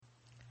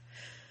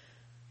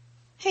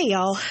Hey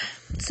y'all.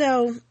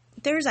 So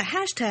there's a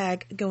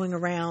hashtag going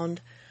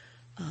around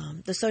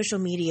the social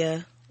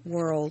media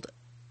world,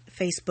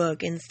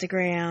 Facebook,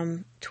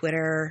 Instagram,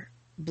 Twitter,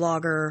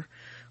 Blogger,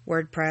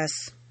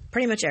 WordPress,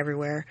 pretty much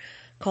everywhere,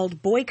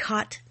 called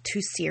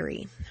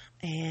BoycottToSiri.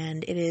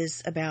 And it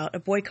is about a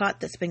boycott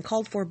that's been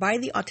called for by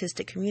the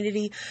autistic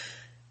community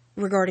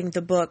regarding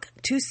the book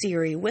To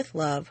Siri with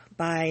Love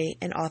by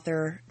an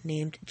author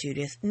named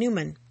Judith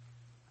Newman.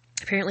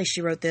 Apparently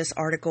she wrote this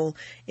article.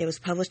 It was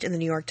published in the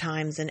New York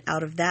Times, and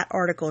out of that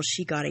article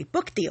she got a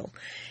book deal.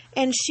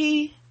 And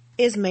she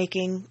is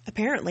making,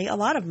 apparently, a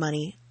lot of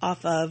money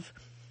off of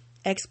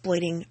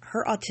exploiting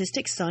her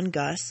autistic son,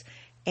 Gus,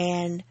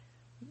 and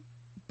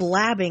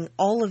blabbing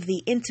all of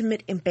the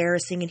intimate,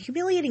 embarrassing, and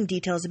humiliating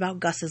details about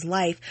Gus's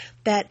life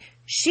that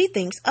she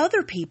thinks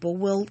other people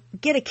will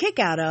get a kick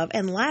out of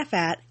and laugh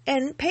at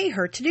and pay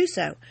her to do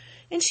so.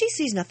 And she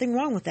sees nothing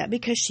wrong with that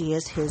because she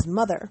is his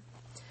mother.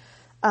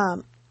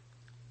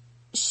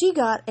 She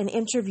got an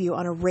interview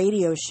on a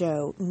radio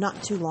show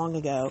not too long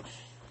ago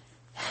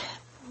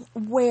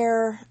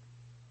where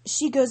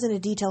she goes into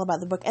detail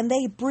about the book, and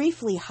they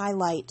briefly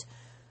highlight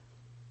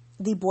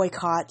the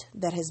boycott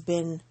that has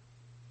been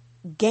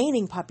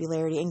gaining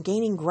popularity and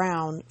gaining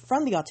ground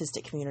from the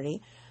autistic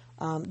community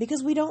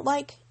because we don't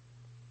like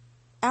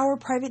our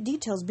private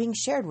details being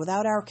shared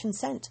without our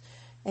consent.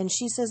 And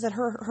she says that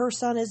her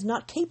son is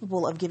not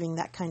capable of giving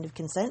that kind of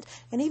consent.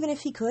 And even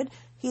if he could,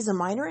 he's a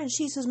minor and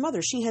she's his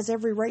mother. She has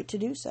every right to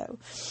do so.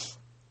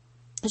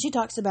 And she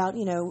talks about,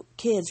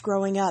 kids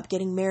growing up,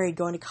 getting married,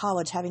 going to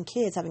college, having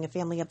kids, having a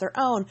family of their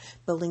own,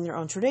 building their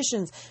own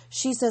traditions.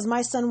 She says,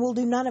 my son will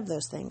do none of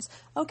those things.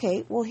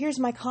 Okay, well, here's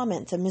my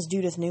comment to Ms.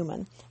 Judith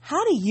Newman.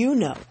 How do you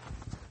know?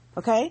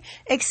 Okay?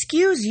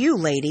 Excuse you,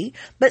 lady,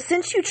 but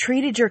since you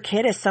treated your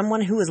kid as someone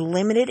who is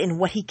limited in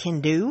what he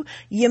can do,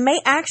 you may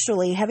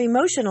actually have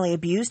emotionally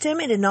abused him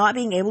into not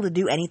being able to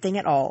do anything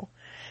at all.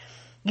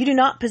 You do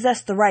not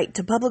possess the right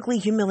to publicly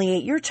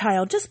humiliate your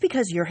child just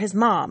because you're his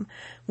mom.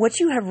 What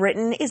you have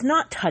written is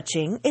not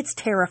touching, it's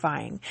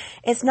terrifying.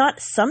 It's not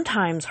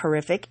sometimes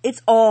horrific,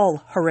 it's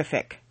all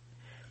horrific.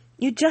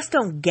 You just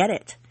don't get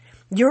it.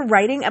 Your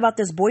writing about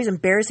this boy's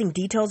embarrassing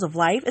details of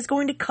life is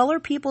going to color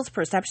people's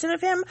perception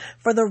of him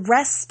for the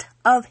rest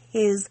of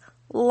his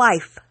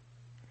life.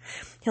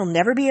 He'll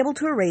never be able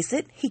to erase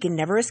it. He can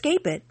never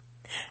escape it.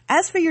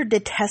 As for your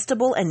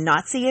detestable and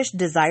Nazi-ish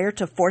desire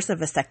to force a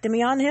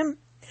vasectomy on him,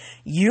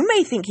 you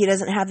may think he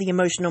doesn't have the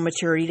emotional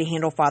maturity to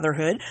handle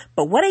fatherhood,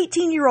 but what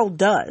 18-year-old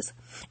does?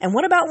 And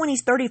what about when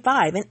he's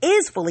 35 and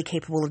is fully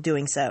capable of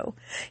doing so?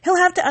 He'll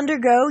have to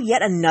undergo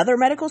yet another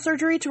medical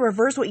surgery to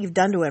reverse what you've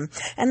done to him,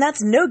 and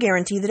that's no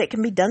guarantee that it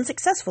can be done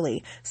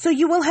successfully. So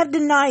you will have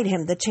denied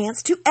him the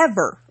chance to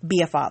ever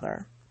be a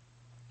father.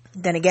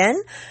 Then again,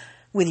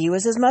 with you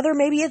as his mother,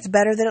 maybe it's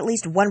better that at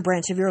least one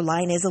branch of your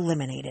line is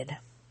eliminated.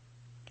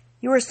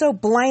 You are so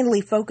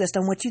blindly focused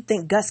on what you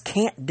think Gus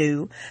can't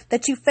do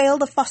that you fail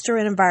to foster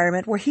an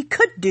environment where he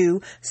could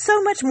do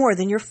so much more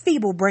than your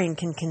feeble brain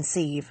can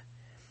conceive.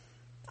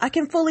 I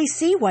can fully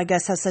see why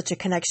Gus has such a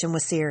connection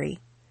with Siri.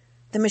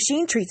 The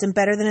machine treats him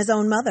better than his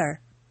own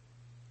mother.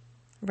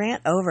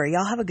 Rant over.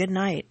 Y'all have a good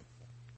night.